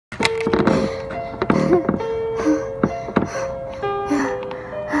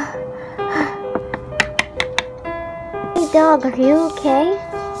dog, are you okay?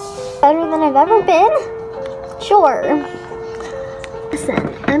 Better than I've ever been? Sure.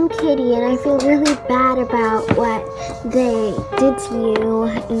 Listen, I'm Kitty and I feel really bad about what they did to you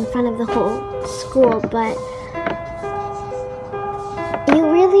in front of the whole school, but you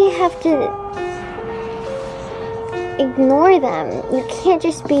really have to ignore them. You can't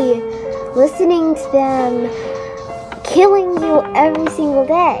just be listening to them killing you every single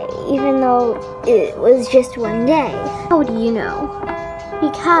day, even though it was just one day. How do you know?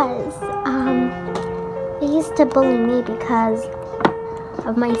 Because, they used to bully me because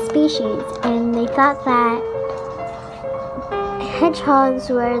of my species, and they thought that hedgehogs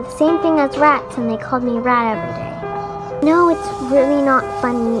were the same thing as rats, and they called me rat every day. No, it's really not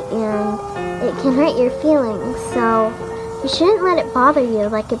funny, and it can hurt your feelings, so you shouldn't let it bother you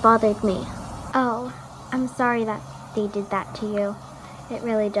like it bothered me. Oh, I'm sorry that they did that to you. It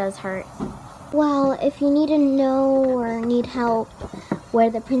really does hurt. Well, if you need to know or need help where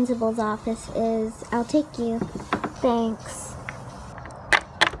the principal's office is, I'll take you. Thanks.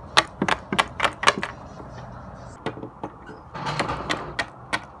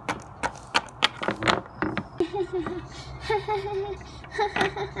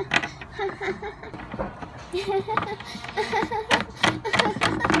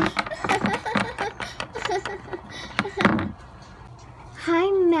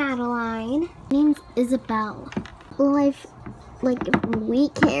 Hi, Madeline. My name's Isabel. Like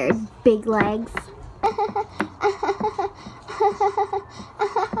weak-haired, big legs. Dad,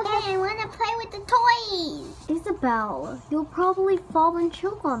 I want to play with the toys. Isabel, you'll probably fall and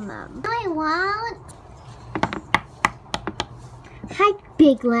choke on them. No, I won't. Hi,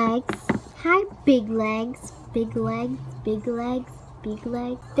 big legs. Hi, big legs. Big legs, big legs, big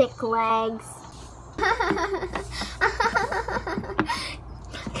legs, thick legs.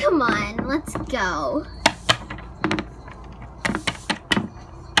 Come on, let's go.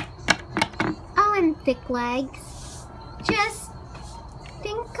 Oh, and thick legs. Just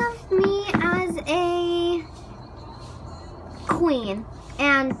think of me as a queen.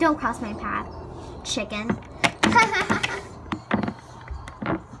 And don't cross my path, chicken.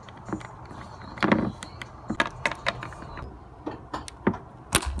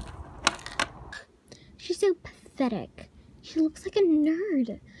 She's so pathetic. She looks like a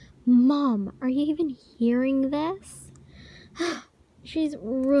nerd. Mom, are you even hearing this? She's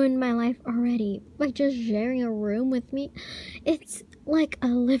ruined my life already by just sharing a room with me. It's like a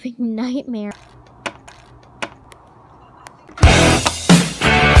living nightmare.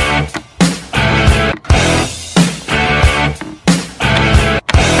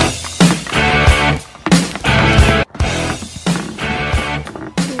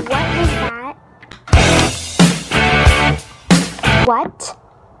 What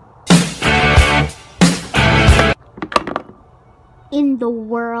in the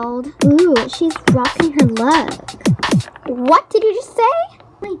world? Ooh, she's rocking her luck. What did you just say?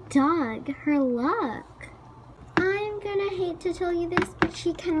 My dog, her luck. I'm gonna hate to tell you this, but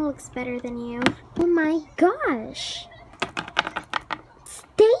she kind of looks better than you. Oh my gosh.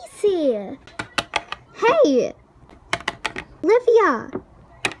 Stacy! Hey! Olivia!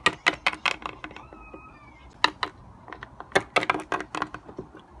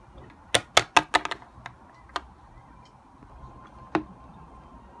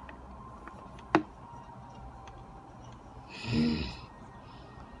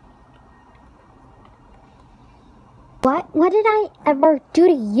 What did I ever do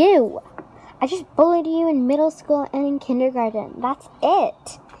to you? I just bullied you in middle school and in kindergarten. That's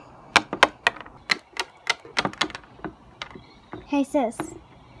it. Hey sis,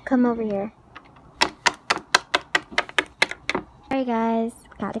 come over here. Alright guys,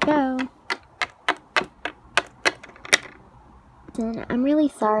 gotta go. Listen, I'm really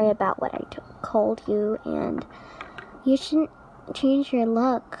sorry about what I called you, and you shouldn't change your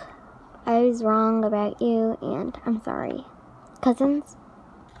look. I was wrong about you, and I'm sorry. Cousins?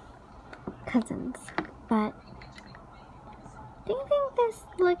 Cousins. But do you think this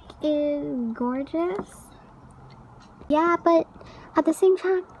look is gorgeous? Yeah, but at the same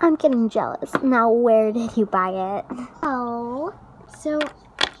time, I'm getting jealous. Now, where did you buy it? Oh, so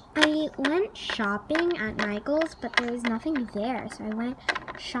I went shopping at Michael's, but there was nothing there. So I went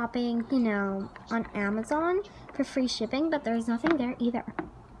shopping, you know, on Amazon for free shipping, but there was nothing there either.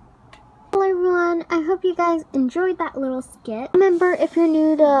 Hello everyone, I hope you guys enjoyed that little skit. Remember, if you're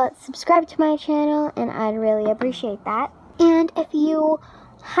new, to subscribe to my channel, and I'd really appreciate that. And if you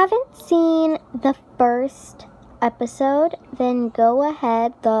haven't seen the first episode, then go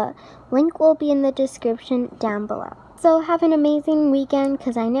ahead. The link will be in the description down below. So have an amazing weekend,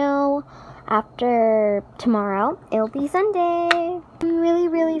 because I know after tomorrow, it'll be Sunday. I'm really,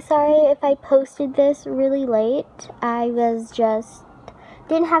 really sorry if I posted this really late. I was just,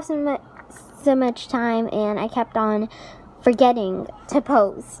 didn't have so much time, and I kept on forgetting to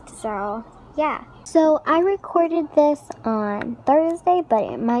post. So, yeah. So, I recorded this on Thursday, but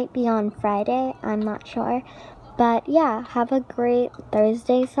it might be on Friday. I'm not sure. But, yeah, have a great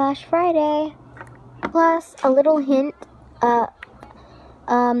Thursday/Friday. Plus, a little hint,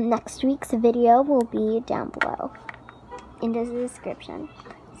 next week's video will be down below in the description.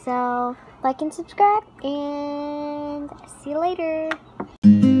 So, like and subscribe, and see you later.